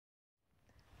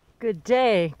Good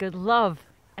day, good love,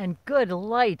 and good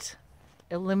light,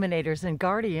 illuminators and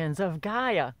guardians of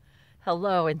Gaia.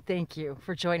 Hello, and thank you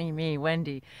for joining me,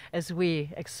 Wendy, as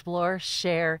we explore,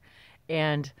 share,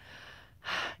 and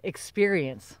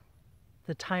experience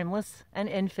the timeless and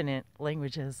infinite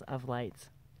languages of light.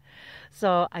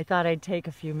 So I thought I'd take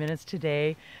a few minutes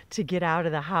today to get out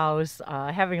of the house.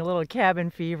 Having a little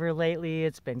cabin fever lately.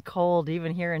 It's been cold,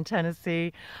 even here in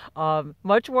Tennessee.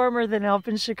 Much warmer than up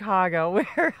in Chicago,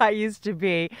 where I used to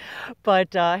be.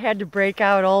 But had to break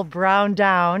out old Brown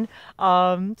Down.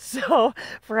 So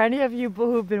for any of you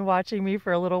who've been watching me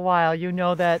for a little while, you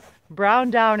know that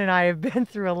Brown Down and I have been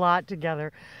through a lot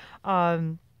together.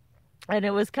 And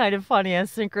it was kind of funny, as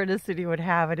synchronicity would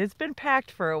have it. It's been packed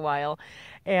for a while,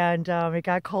 and it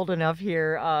got cold enough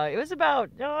here. It was about,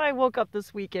 I woke up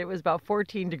this weekend, it was about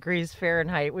 14 degrees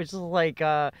Fahrenheit, which is like,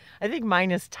 I think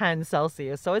minus 10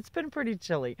 Celsius. So it's been pretty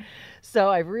chilly. So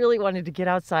I really wanted to get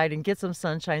outside and get some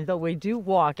sunshine, though we do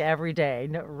walk every day,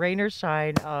 rain or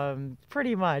shine,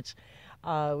 pretty much.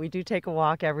 We do take a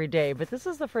walk every day, but this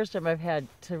is the first time I've had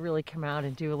to really come out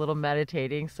and do a little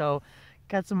meditating. So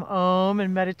got some Om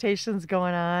and meditations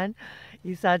going on.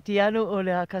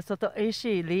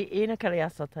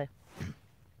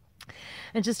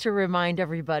 And just to remind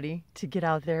everybody to get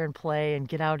out there and play and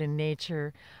get out in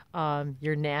nature,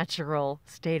 your natural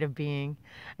state of being.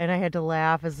 And I had to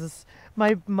laugh as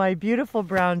my beautiful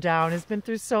Brown Down has been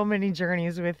through so many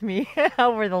journeys with me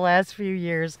over the last few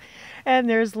years. And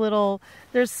there's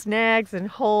snags and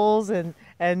holes, and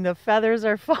the feathers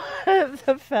are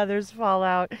the feathers fall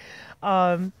out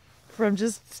from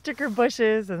just sticker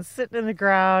bushes and sitting in the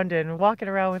ground and walking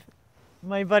around with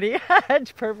my buddy.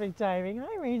 Perfect timing.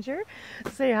 Hi, Ranger.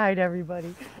 Say hi to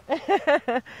everybody.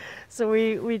 So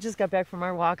we just got back from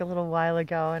our walk a little while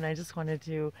ago, and I just wanted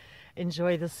to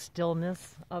enjoy the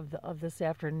stillness of this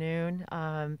afternoon.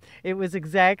 It was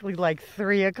exactly like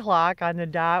 3 o'clock on the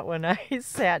dot when I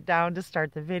sat down to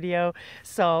start the video.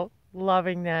 So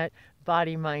loving that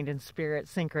body, mind, and spirit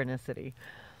synchronicity.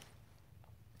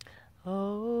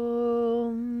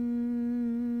 Om.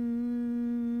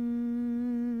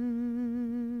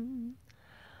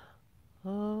 Om.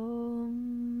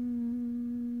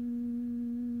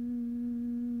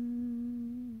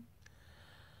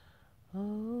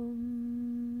 Om.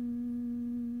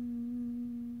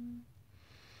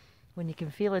 When you can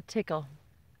feel a tickle,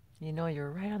 you know you're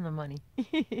right on the money.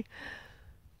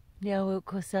 Nyau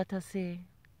kosatase.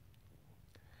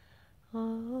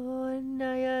 Oh,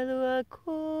 Nayalu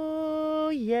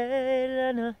aku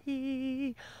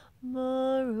yelanahi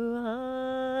morua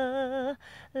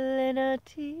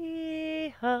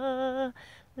lenatiha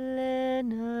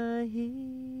lenahi.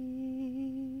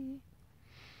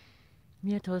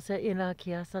 Miatosa ila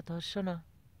kiasato shona.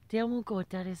 Diamuko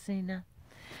taresena.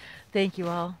 Thank you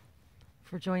all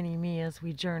for joining me as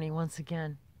we journey once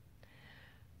again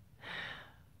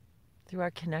through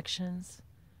our connections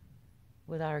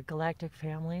with our galactic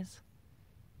families,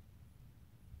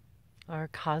 our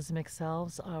cosmic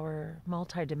selves, our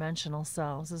multidimensional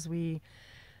selves, as we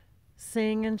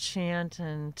sing and chant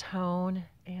and tone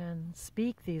and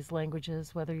speak these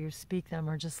languages, whether you speak them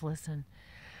or just listen.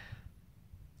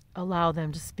 Allow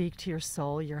them to speak to your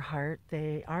soul, your heart.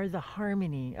 They are the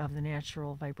harmony of the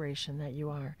natural vibration that you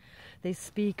are. They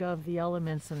speak of the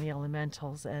elements and the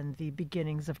elementals and the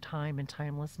beginnings of time and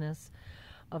timelessness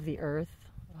of the earth.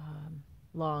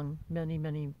 Long, many,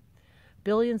 many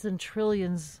billions and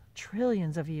trillions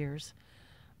of years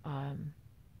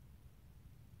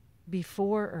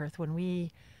before Earth, when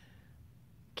we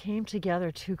came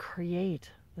together to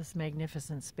create this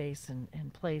magnificent space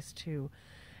and place to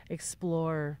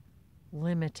explore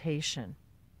limitation,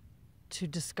 to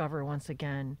discover once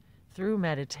again through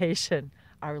meditation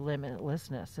our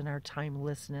limitlessness and our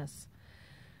timelessness,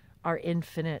 our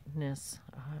infiniteness.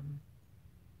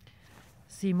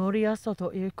 Si moria soto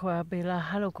irkoa bela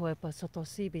halokoe pa soto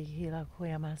sibi hila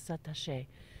koyama satashe.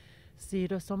 Si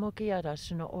rosomo kiara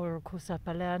shino oro kusa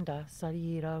palanda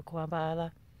sarira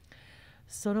koabala.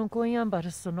 Sono koyamba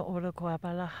sono oro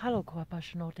koabala halokoa pa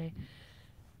shinote.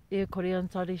 E korean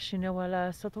tari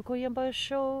shinewala soto koyamba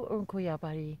sho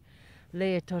unkoyabari.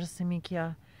 Le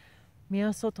torsimikia.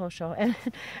 Mia sotosho.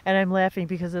 And I'm laughing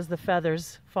because as the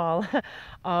feathers fall,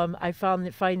 I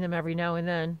find them every now and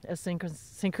then, as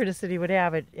synchronicity would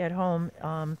have it at home,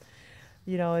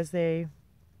 as they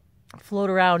float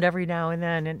around every now and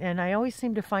then. And I always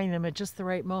seem to find them at just the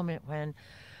right moment when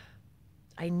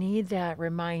I need that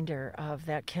reminder of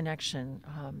that connection,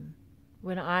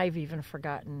 when I've even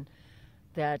forgotten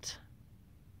that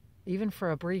even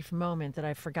for a brief moment, that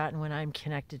I've forgotten when I'm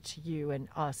connected to you and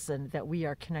us, and that we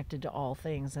are connected to all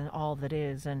things and all that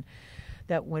is, and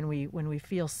that when we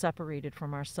feel separated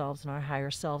from ourselves and our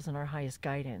higher selves and our highest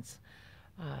guidance,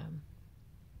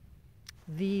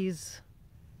 these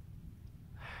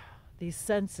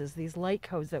senses, these light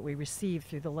codes that we receive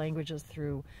through the languages,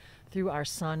 through our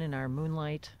sun and our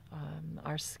moonlight,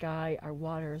 our sky, our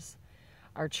waters,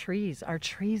 our trees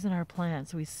and our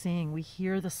plants. We sing, we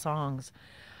hear the songs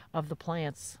of the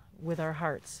plants with our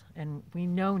hearts, and we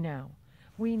know now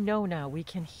we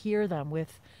can hear them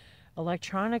with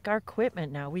electronic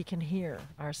equipment. Now we can hear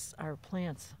our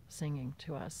plants singing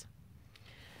to us.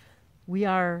 We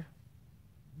are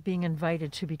being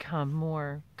invited to become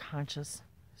more conscious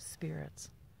spirits,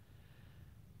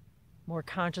 more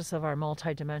conscious of our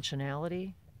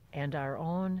multidimensionality and our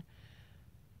own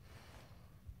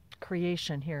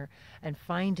creation here, and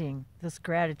finding this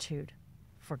gratitude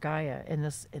for Gaia in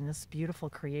this beautiful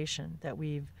creation that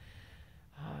we've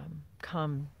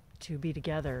come to be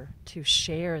together to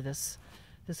share this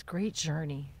great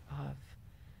journey of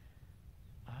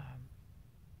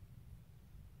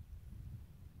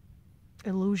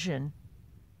illusion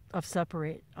of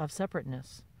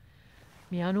separateness.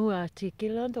 Mianua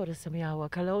tikilandora samiawa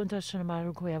kalonta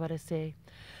shanamaru kuyabarese.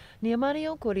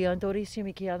 Niamarion kuriandori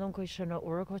simikianon kuishana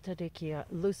urakota dekia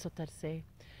lusotarse.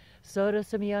 Sora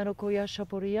samiano kuya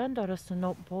shapuriandara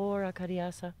sanopora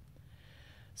kariasa.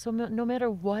 So no matter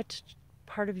what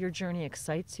part of your journey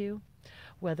excites you,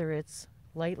 whether it's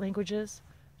light languages,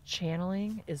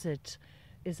 channeling, is it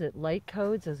light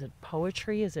codes, is it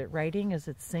poetry, is it writing, is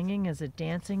it singing, is it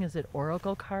dancing, is it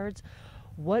oracle cards?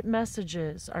 What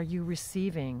messages are you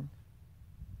receiving?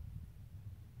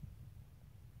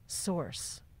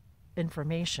 Source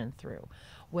information through.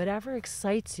 Whatever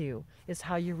excites you is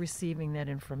how you're receiving that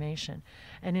information.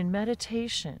 And in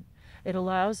meditation, it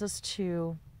allows us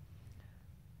to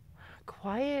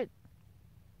quiet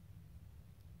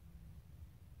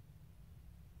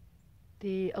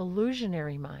the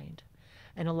illusionary mind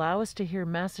and allow us to hear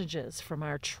messages from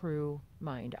our true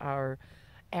mind, our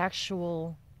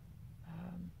actual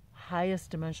highest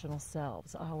dimensional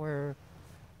selves, our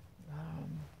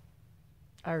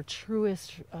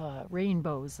truest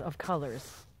rainbows of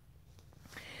colors.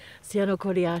 Siano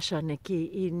koriasha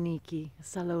neki iniki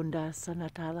salonda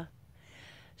sanatala.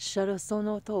 Shara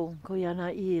sonoto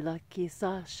koyana ila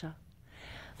kisasha.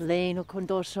 Leno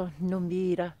kondosho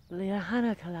nomira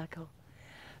leahana kalako.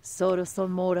 Soda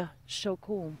somora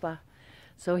shokumpa.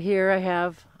 So here I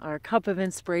have our cup of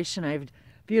inspiration. I have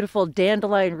beautiful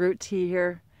dandelion root tea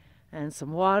here and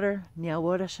some water.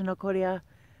 Nyawora shinokoria,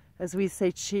 as we say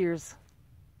cheers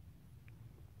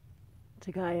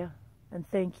to Gaia, and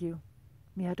thank you.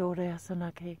 Miadore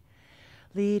asanake.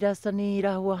 Lida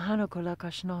sanira wahanokola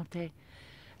kashnote.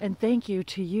 And thank you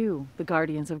to you, the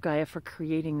guardians of Gaia, for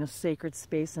creating this sacred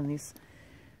space and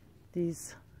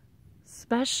these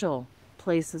special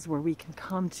places where we can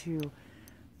come to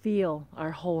feel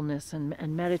our wholeness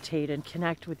and meditate and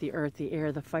connect with the earth, the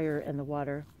air, the fire, and the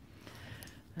water.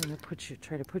 I'm going to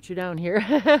try to put you down here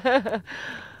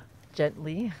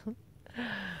gently.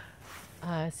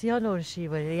 Siano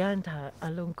shiva rianta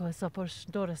alunko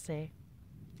sapostorase.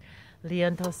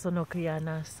 Lianto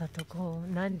sonokiana satoko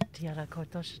nantiara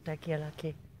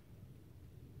kotoshtakialake.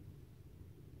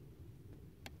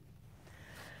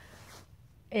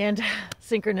 And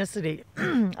synchronicity.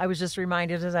 I was just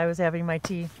reminded as I was having my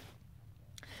tea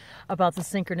about the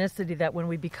synchronicity that when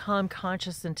we become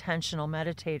conscious, intentional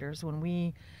meditators, when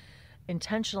we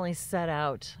intentionally set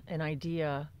out an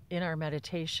idea in our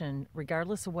meditation,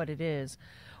 regardless of what it is,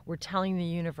 we're telling the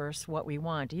universe what we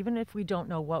want, even if we don't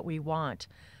know what we want.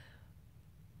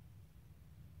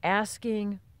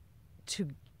 Asking to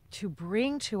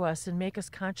bring to us and make us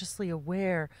consciously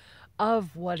aware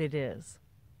of what it is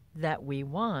that we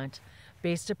want,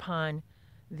 based upon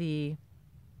the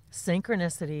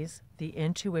synchronicities, the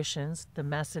intuitions, the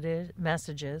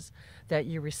messages that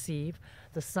you receive,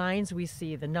 the signs we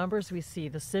see, the numbers we see,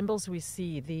 the symbols we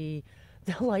see, the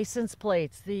license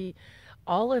plates,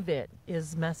 all of it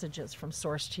is messages from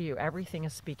source to you. Everything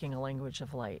is speaking a language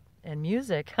of light. And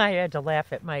music, I had to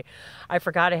laugh at I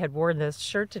forgot I had worn this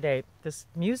shirt today. This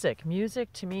music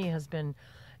to me has been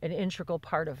an integral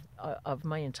part of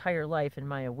my entire life and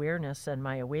my awareness and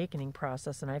my awakening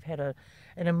process. And I've had an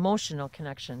emotional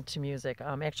connection to music.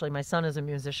 Actually, my son is a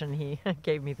musician. He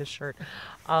gave me the shirt.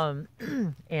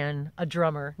 And a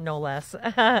drummer, no less.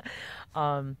 They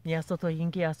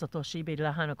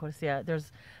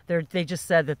just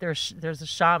said that there's a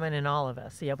shaman in all of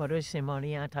us. The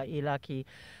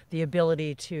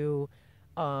ability to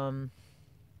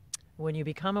when you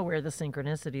become aware of the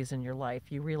synchronicities in your life,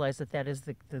 you realize that that is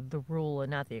the rule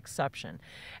and not the exception,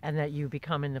 and that you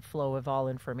become in the flow of all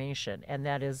information. And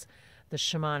that is the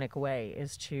shamanic way,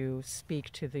 is to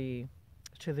speak to the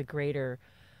greater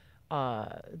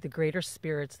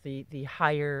spirits, the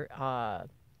higher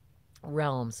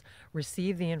realms,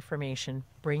 receive the information,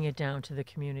 bring it down to the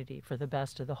community for the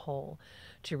best of the whole,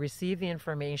 to receive the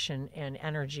information and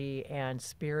energy and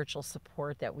spiritual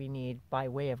support that we need by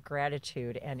way of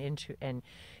gratitude and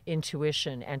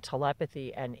intuition and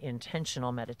telepathy and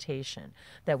intentional meditation,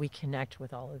 that we connect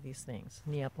with all of these things.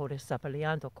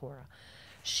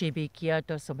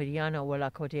 Shibikiato Sombriano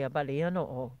wala Kodia Baliano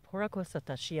o Porako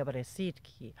Satashia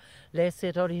Baresitki, Le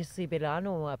Setori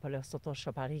Sibilano Apalosoto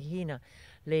Shabarihina,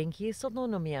 Lenki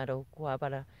Sonomiado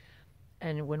Guabara.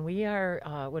 And when we are,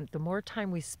 when the more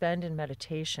time we spend in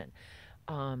meditation,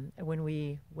 when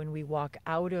we walk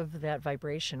out of that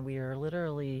vibration, we are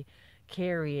literally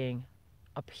carrying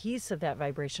a piece of that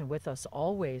vibration with us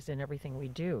always in everything we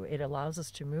do. It allows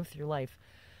us to move through life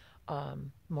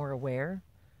more aware,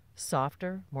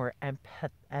 softer, more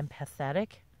empathetic,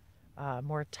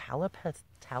 more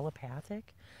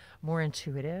telepathic, more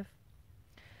intuitive.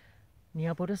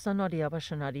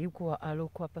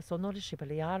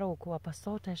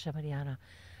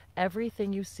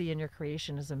 Everything you see in your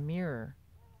creation is a mirror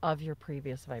of your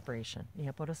previous vibration.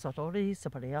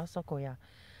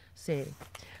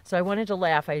 So I wanted to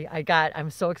laugh. I'm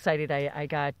so excited. I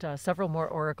got several more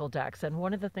oracle decks, and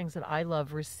one of the things that I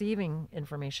love receiving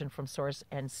information from source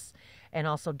and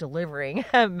also delivering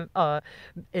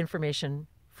information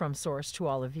from source to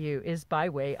all of you is by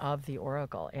way of the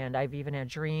oracle. And I've even had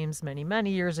dreams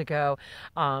many years ago.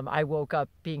 I woke up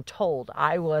being told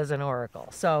I was an oracle.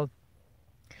 So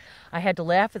I had to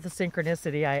laugh at the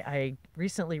synchronicity. I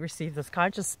recently received this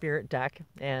conscious spirit deck,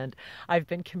 and I've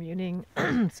been communing,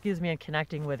 and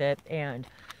connecting with it and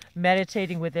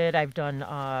meditating with it. I've done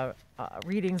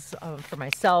readings for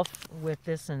myself with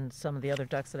this and some of the other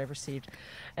decks that I've received.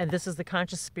 And this is the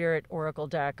Conscious Spirit Oracle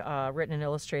deck, written and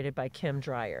illustrated by Kim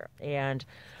Dreyer. And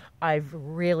I've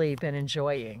really been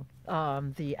enjoying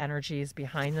the energies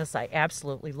behind this. I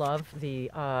absolutely love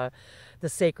the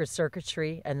sacred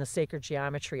circuitry and the sacred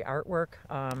geometry artwork.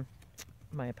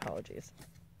 My apologies.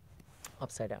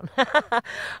 Upside down.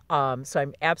 So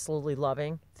I'm absolutely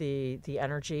loving the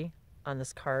energy on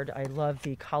this card. I love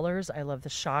the colors. I love the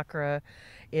chakra,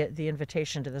 the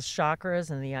invitation to the chakras,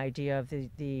 and the idea of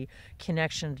the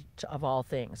connection of all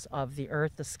things, of the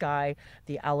earth, the sky,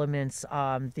 the elements.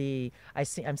 I'm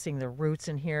seeing the roots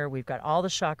in here. We've got all the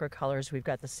chakra colors. We've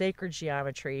got the sacred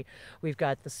geometry. We've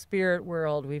got the spirit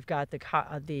world. We've got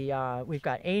we've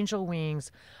got angel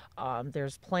wings.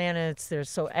 There's planets.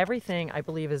 So everything, I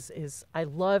believe, is I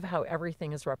love how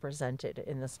everything is represented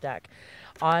in this deck.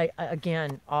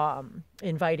 Again,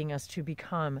 inviting us to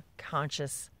become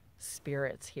conscious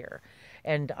spirits here,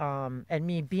 and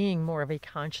me being more of a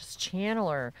conscious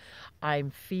channeler, I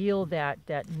feel that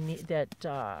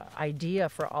idea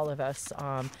for all of us,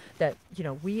 that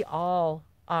we all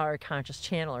are conscious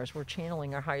channelers. We're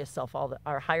channeling our higher self all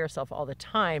the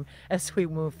time as we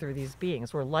move through these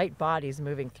beings. We're light bodies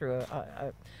moving through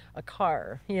a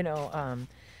car,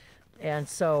 And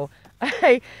so,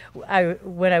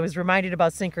 when I was reminded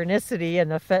about synchronicity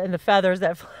and the feathers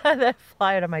that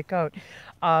fly out of my coat,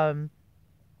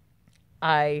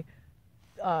 I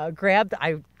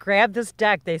grabbed this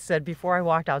deck. They said before I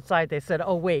walked outside, they said,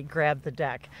 "Oh wait, grab the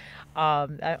deck."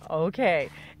 Okay,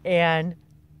 and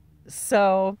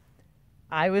so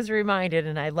I was reminded,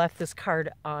 and I left this card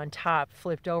on top,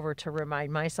 flipped over to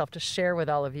remind myself to share with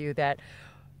all of you that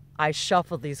I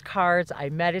shuffled these cards, I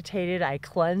meditated, I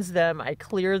cleansed them, I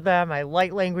cleared them, I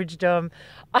light languaged them,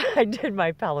 I did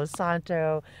my Palo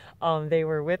Santo, they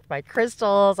were with my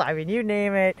crystals, I mean, you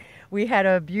name it. We had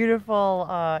a beautiful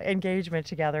engagement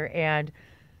together, and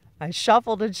I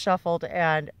shuffled and shuffled,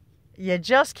 and you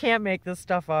just can't make this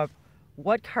stuff up.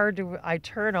 What card do I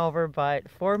turn over? But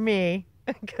for me,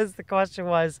 because the question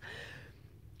was,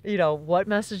 what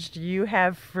message do you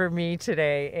have for me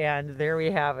today? And there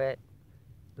we have it.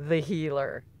 The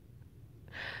healer.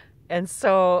 And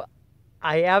so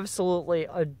I absolutely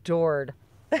adored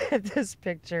this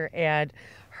picture and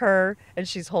her, and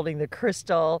she's holding the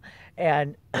crystal,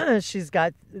 and she's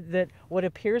got what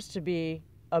appears to be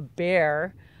a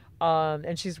bear,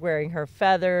 and she's wearing her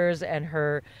feathers and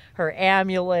her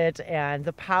amulet, and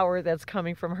the power that's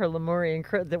coming from her Lemurian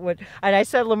crystal. And I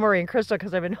said Lemurian crystal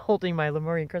because I've been holding my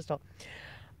Lemurian crystal.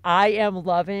 I am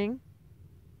loving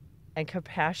and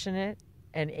compassionate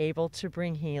and able to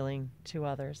bring healing to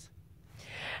others.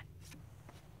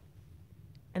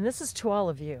 And this is to all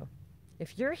of you.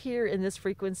 If you're here in this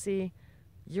frequency,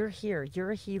 you're here.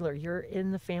 You're a healer. You're in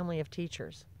the family of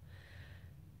teachers.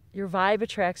 Your vibe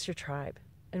attracts your tribe.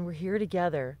 And we're here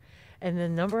together. And the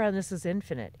number on this is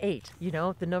infinite. 8,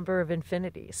 the number of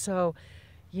infinity. So,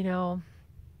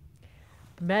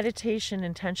 meditation,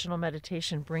 intentional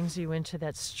meditation brings you into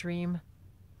that stream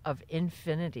of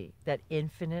infinity, that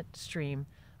infinite stream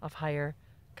of higher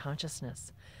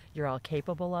consciousness. You're all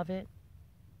capable of it.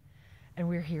 And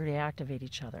we're here to activate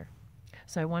each other.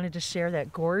 So I wanted to share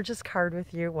that gorgeous card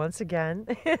with you once again.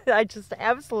 I just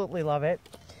absolutely love it.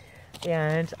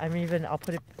 And I'll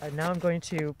put it, now I'm going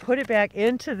to put it back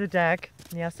into the deck.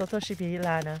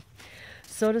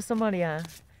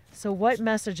 So what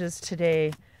messages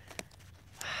today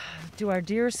do our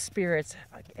dear spirits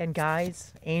and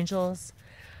guides, angels,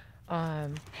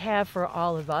 have for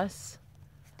all of us?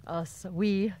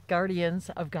 We, guardians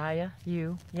of Gaia,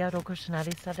 you,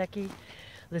 Yarokushinari Sadeki,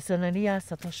 Lisanania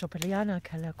Satosho Peliana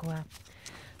Kalakua,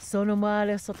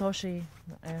 Sonomale Satoshi,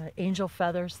 angel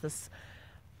feathers, this.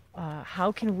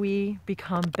 How can we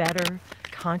become better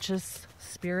conscious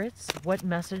spirits? What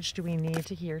message do we need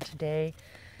to hear today?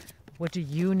 What do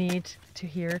you need to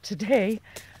hear today?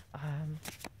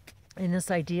 In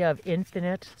this idea of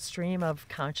infinite stream of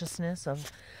consciousness,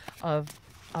 of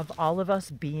all of us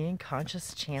being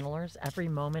conscious channelers every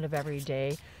moment of every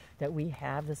day, that we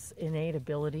have this innate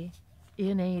ability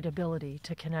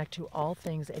to connect to all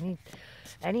things,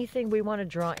 anything we want to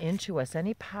draw into us,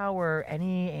 any power,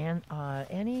 any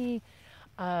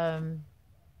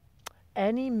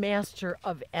master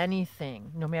of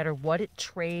anything, no matter what it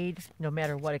trades, no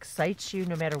matter what excites you,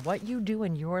 no matter what you do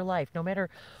in your life, no matter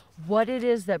what it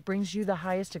is that brings you the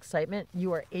highest excitement,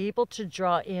 you are able to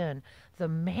draw in the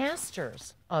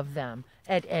masters of them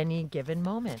at any given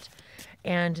moment.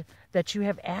 And that you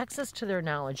have access to their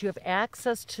knowledge, you have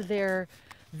access to their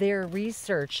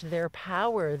research, their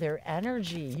power, their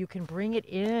energy. You can bring it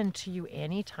in to you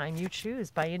anytime you choose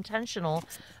by intentional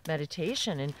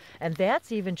meditation. And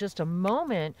that's even just a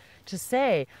moment to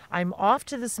say, I'm off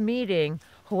to this meeting.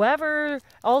 Whoever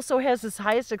also has this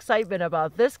highest excitement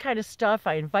about this kind of stuff,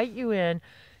 I invite you in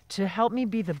to help me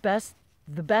be the best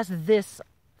this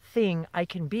thing I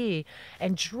can be,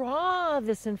 and draw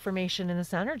this information and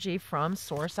this energy from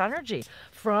source energy,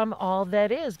 from all that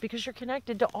is, because you're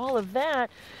connected to all of that.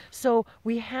 So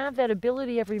we have that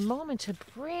ability every moment to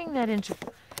bring that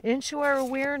into our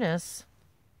awareness.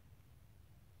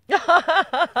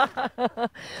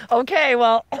 Okay,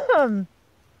 well,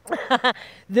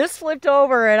 this flipped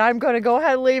over and I'm going to go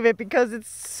ahead and leave it because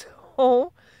it's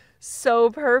so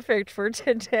perfect for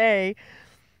today.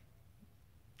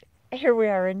 Here we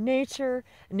are in nature.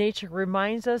 Nature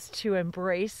reminds us to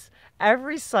embrace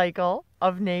every cycle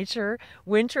of nature,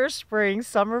 winter, spring,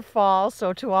 summer, fall.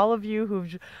 So to all of you who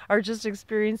are just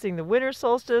experiencing the winter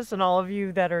solstice, and all of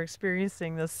you that are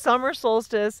experiencing the summer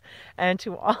solstice, and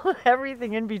to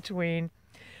everything in between,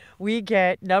 we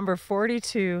get number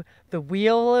 42, the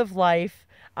wheel of life.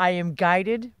 I am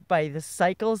guided by the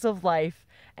cycles of life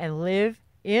and live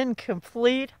in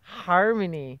complete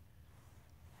harmony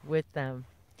with them.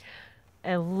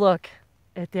 And look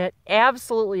at that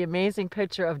absolutely amazing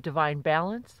picture of divine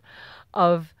balance,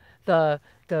 of the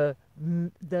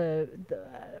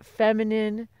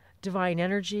feminine divine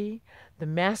energy, the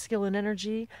masculine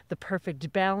energy, the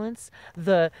perfect balance,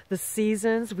 the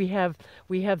seasons. We have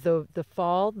the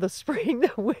fall, the spring,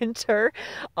 the winter,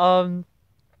 the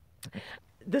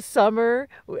summer.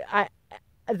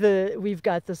 We've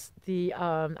got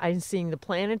I'm seeing the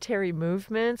planetary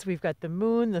movements. We've got the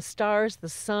moon, the stars, the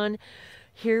sun.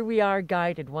 Here we are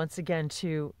guided once again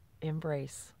to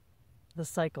embrace the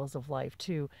cycles of life,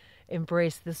 to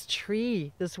embrace this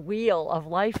tree, this wheel of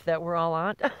life that we're all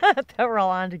on,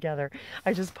 together.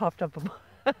 I just popped up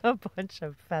a bunch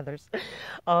of feathers.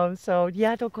 So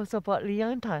yeah, toko sopo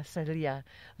lianta seria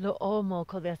lo omo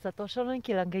kodesa to shonan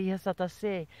kilanga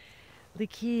yasatase.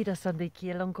 Likida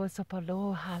sandiki longo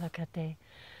sopalo halakate.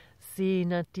 Si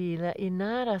natila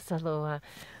inara saloa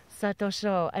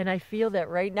satosho. And I feel that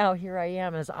right now, here I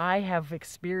am, as I have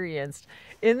experienced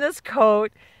in this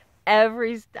coat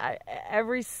every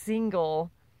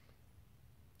single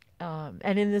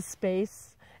and in this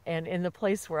space and in the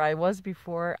place where I was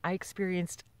before, I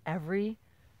experienced every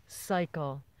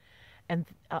cycle and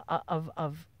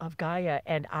of Gaia.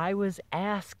 And I was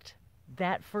asked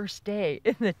that first day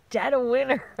in the dead of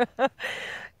winter,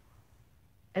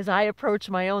 as I approach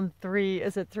my own 3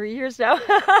 years now,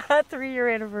 3-year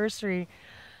anniversary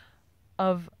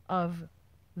of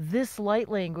this light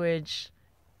language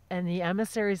and the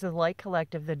Emissaries of the Light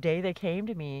Collective, the day they came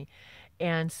to me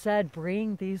and said,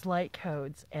 bring these light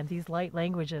codes and these light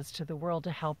languages to the world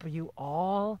to help you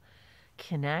all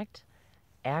connect,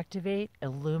 activate,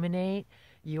 illuminate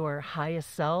your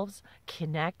highest selves,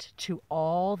 connect to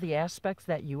all the aspects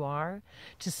that you are,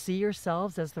 to see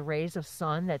yourselves as the rays of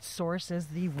sun, that source is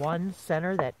the one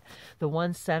center, that the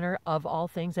one center of all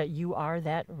things, that you are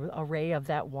that array of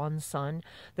that one sun,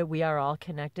 that we are all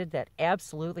connected, that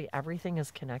absolutely everything is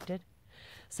connected.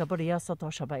 This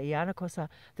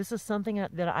is something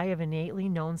that I have innately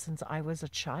known since I was a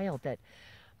child, that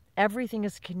everything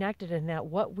is connected, and that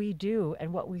what we do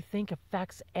and what we think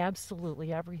affects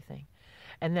absolutely everything.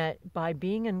 And that by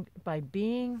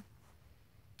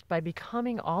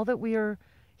becoming all that we are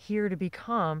here to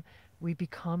become, we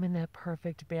become in that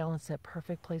perfect balance, that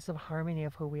perfect place of harmony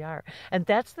of who we are. And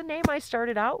that's the name I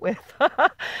started out with.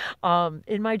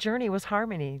 In my journey was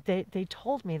harmony. They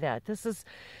told me that this is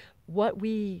what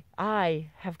I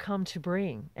have come to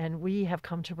bring, and we have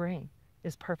come to bring,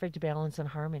 is perfect balance and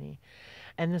harmony.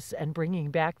 And bringing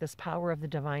back this power of the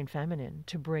divine feminine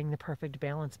to bring the perfect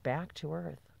balance back to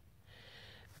earth,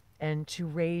 and to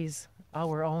raise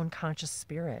our own conscious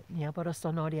spirit, to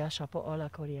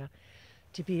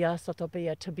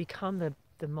become the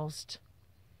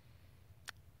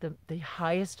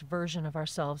highest version of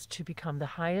ourselves, to become the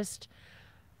highest,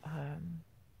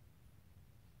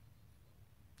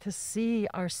 to see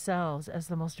ourselves as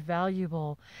the most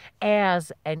valuable,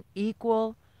 as an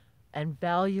equal and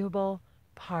valuable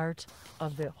part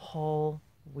of the whole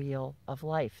wheel of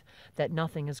life, that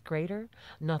nothing is greater,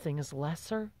 nothing is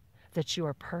lesser, that you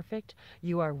are perfect,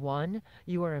 you are one,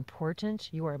 you are important,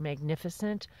 you are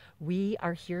magnificent. We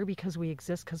are here because we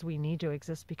exist, because we need to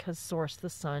exist, because Source, the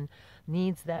sun,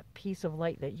 needs that piece of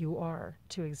light that you are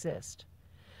to exist.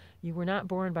 You were not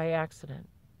born by accident.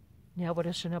 You were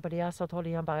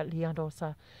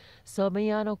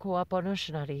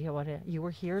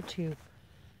here to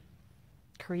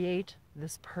create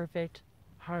this perfect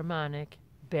harmonic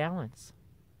balance.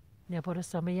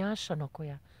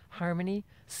 Harmony,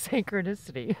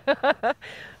 synchronicity.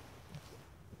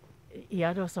 We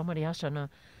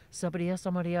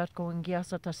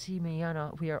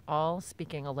are all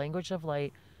speaking a language of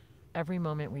light every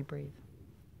moment we breathe.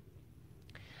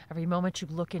 Every moment you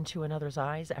look into another's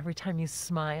eyes, every time you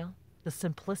smile, the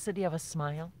simplicity of a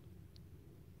smile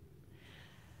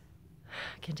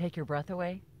can take your breath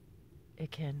away.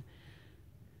 It can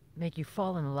make you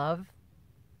fall in love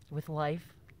with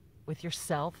life, with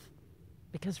yourself.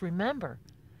 Because remember,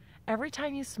 every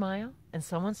time you smile and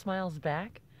someone smiles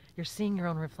back, you're seeing your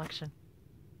own reflection.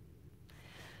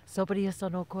 So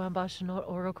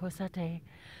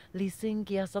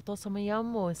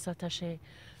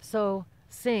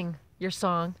sing your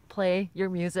song, play your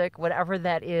music, whatever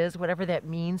that is, whatever that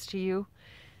means to you.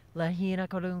 Whatever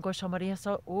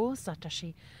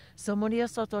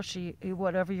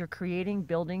you're creating,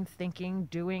 building, thinking,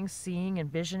 doing, seeing,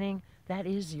 envisioning, that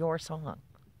is your song.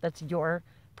 That's your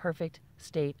perfect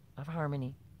state of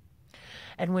harmony.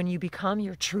 And when you become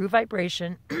your true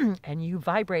vibration and you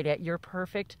vibrate at your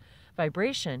perfect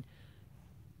vibration,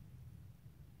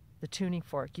 the tuning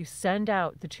fork, you send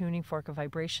out the tuning fork of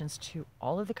vibrations to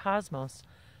all of the cosmos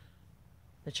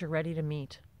that you're ready to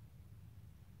meet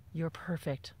your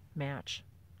perfect match.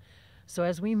 So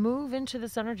as we move into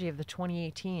this energy of the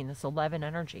 2018, this 11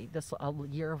 energy, this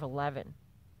year of 11,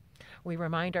 we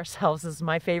remind ourselves, this is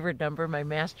my favorite number, my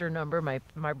master number, my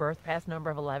birth path number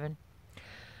of 11.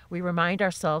 We remind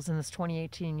ourselves in this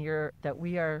 2018 year that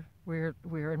we're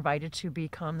invited to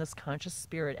become this conscious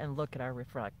spirit and look at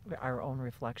our own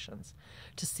reflections,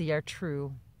 to see our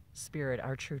true spirit,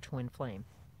 our true twin flame,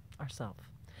 ourself.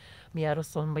 Miaro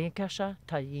son kasha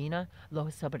tayina lo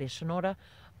sabarishnora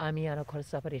amiaro kol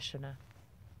sabarishna.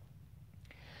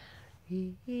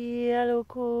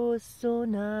 Ialoko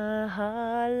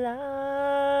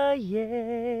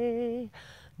sonahalaye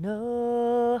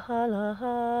no halaha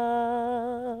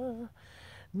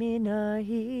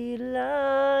minahilani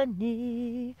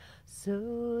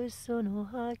so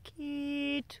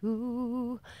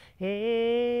sonohakitu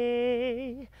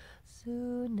he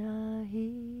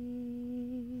sunahi.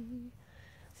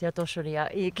 Siatoshuria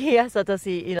ikia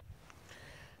satasi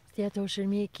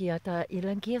Tiatoshimi kiata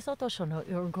ilanki satoshono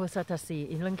urgo satasi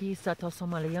ilanki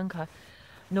satosomalianka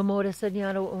no more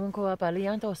senyaro unko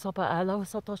apalianto sopa alo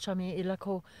sotoshami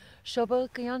ilako shobo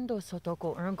kiando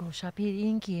sotoko urgo shapi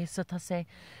inki satase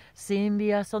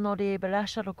simbia sonore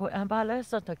belashoko ambala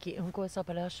sotoki unko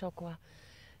sapalashokwa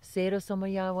Sero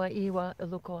somayawa iwa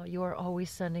iluko. You are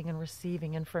always sending and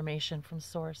receiving information from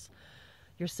Source.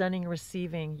 You're sending and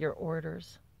receiving your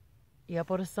orders.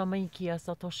 Iaborosama ikia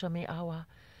satoshami awa.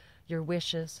 Your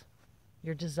wishes,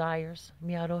 your desires.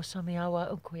 Miaro samiawa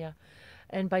ukuya.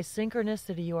 And by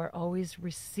synchronicity, you are always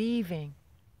receiving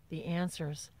the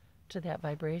answers to that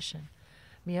vibration.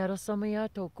 Miaro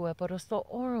samiato kua parosto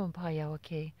orum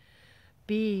payawake.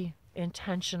 Be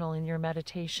intentional in your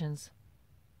meditations.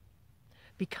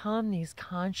 Become these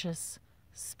conscious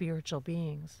spiritual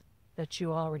beings that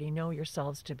you already know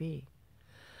yourselves to be.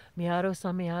 Miaro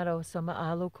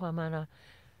samaalu kwamana.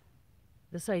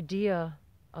 This idea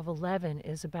of 11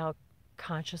 is about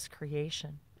conscious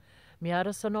creation.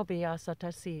 Miaro sonobiya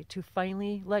satasi, to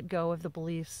finally let go of the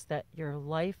beliefs that your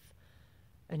life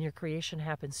and your creation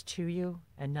happens to you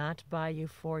and not by you,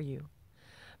 for you.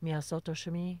 Miasoto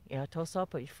shimi iatosa,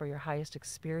 but for your highest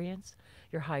experience,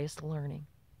 your highest learning.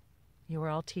 You are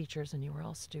all teachers and you are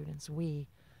all students. We,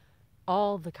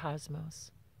 all the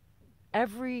cosmos,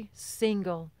 every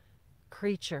single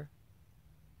creature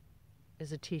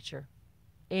is a teacher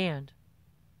and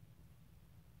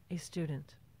a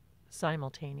student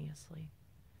simultaneously.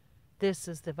 This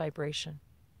is the vibration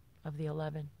of the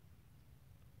 11,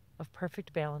 of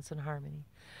perfect balance and harmony,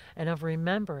 and of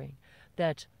remembering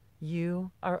that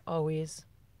you are always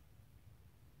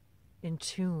in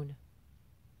tune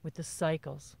with the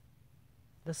cycles.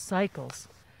 The cycles.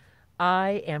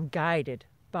 I am guided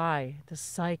by the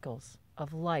cycles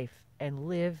of life and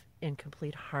live in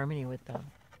complete harmony with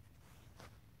them.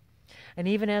 And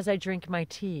even as I drink my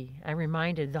tea, I'm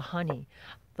reminded the honey,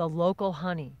 the local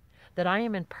honey, that I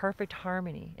am in perfect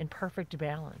harmony, in perfect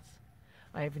balance.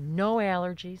 I have no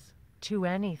allergies to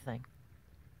anything.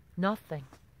 Nothing.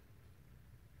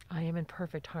 I am in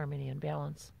perfect harmony and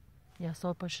balance.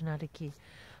 Yasopashanadiki.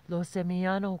 Lo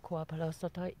semiyano kwa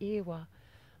palasata iwa.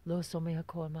 Lo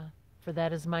somiyakoma. For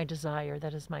that is my desire,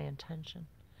 that is my intention.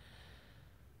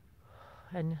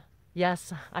 And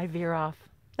yes, I veer off.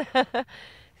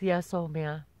 Yes, oh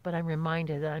man, but I'm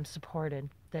reminded that I'm supported,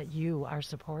 that you are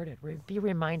supported. Be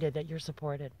reminded that you're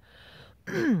supported.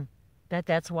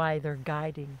 That's why they're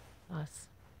guiding us.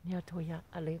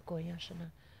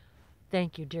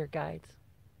 Thank you, dear guides.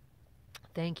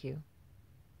 Thank you.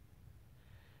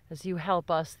 As you help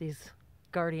us, these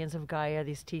guardians of Gaia,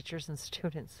 these teachers and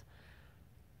students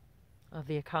of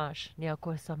the Akash,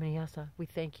 we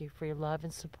thank you for your love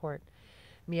and support.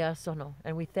 Miyasono.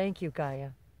 And we thank you,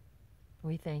 Gaia.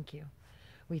 We thank you.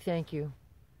 We thank you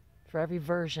for every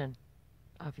version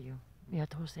of you.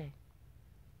 Miyatose.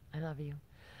 I love you.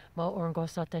 Ma orango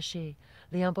satashi.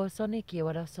 Liambo soniki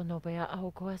wala sonobaya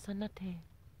ahokoa sanate.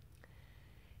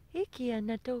 Iki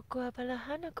anatoko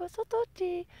palahana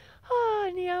kosototi.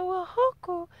 Ha niawa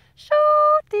hoko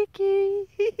shotiki.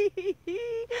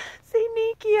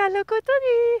 Siniki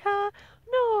alakotoriha.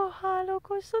 No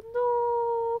halokosono.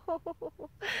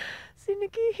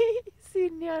 Siniki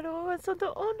sinyaro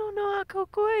santo ono no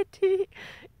akokoeti.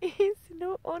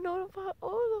 Sino ono pa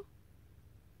olo.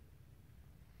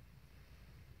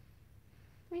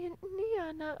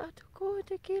 Niana atoko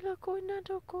tequila kona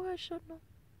toko ashono.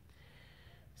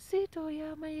 Sito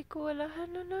ya maiko la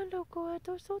hananando ko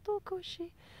ato soto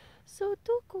koshi.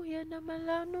 Sotuku ya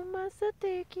namalano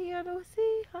masate ki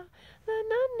arosiha. La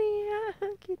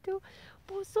nani kito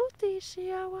posoti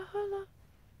shia wahala.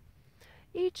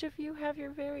 Each of you have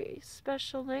your very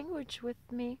special language with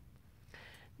me.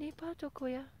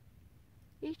 Nipatokoya.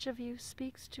 Each of you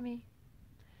speaks to me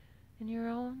in your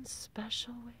own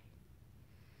special way.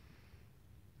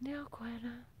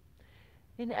 Neokoya.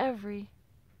 In every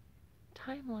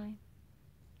timeline,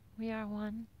 we are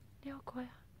one. Neokoya.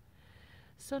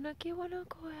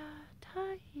 Sonokiwanakoya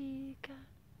taika.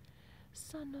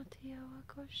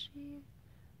 Sonotiawakoshi.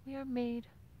 We are made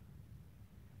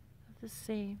of the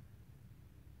same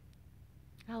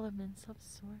elements of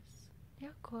source.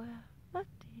 Neokoya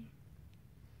mati.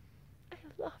 I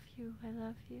love you. I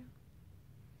love you.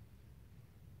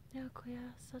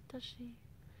 Neokoya satashi.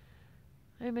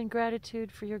 I am in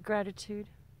gratitude for your gratitude.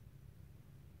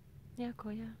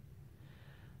 Neokoya.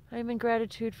 I am in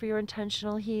gratitude for your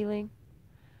intentional healing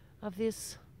of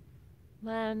these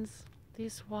lands,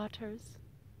 these waters,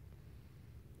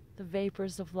 the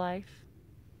vapors of life,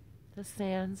 the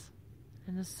sands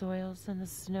and the soils and the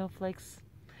snowflakes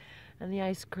and the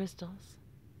ice crystals.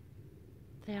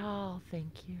 They all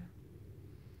thank you.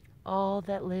 All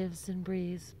that lives and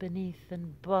breathes beneath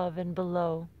and above and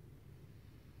below,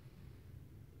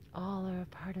 all are a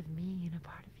part of me and a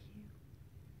part of you.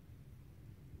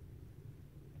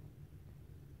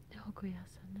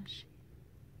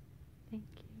 Thank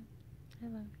you. I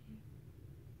love you.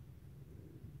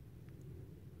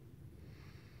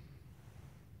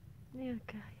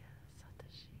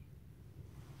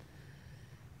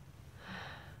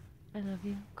 I love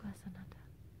you.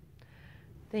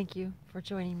 Thank you for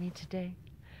joining me today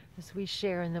as we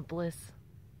share in the bliss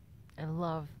and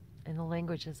love in the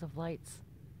languages of lights.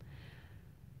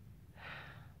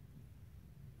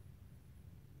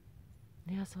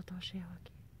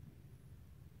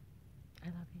 I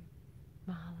love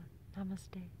you. Mahalo.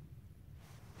 Namaste.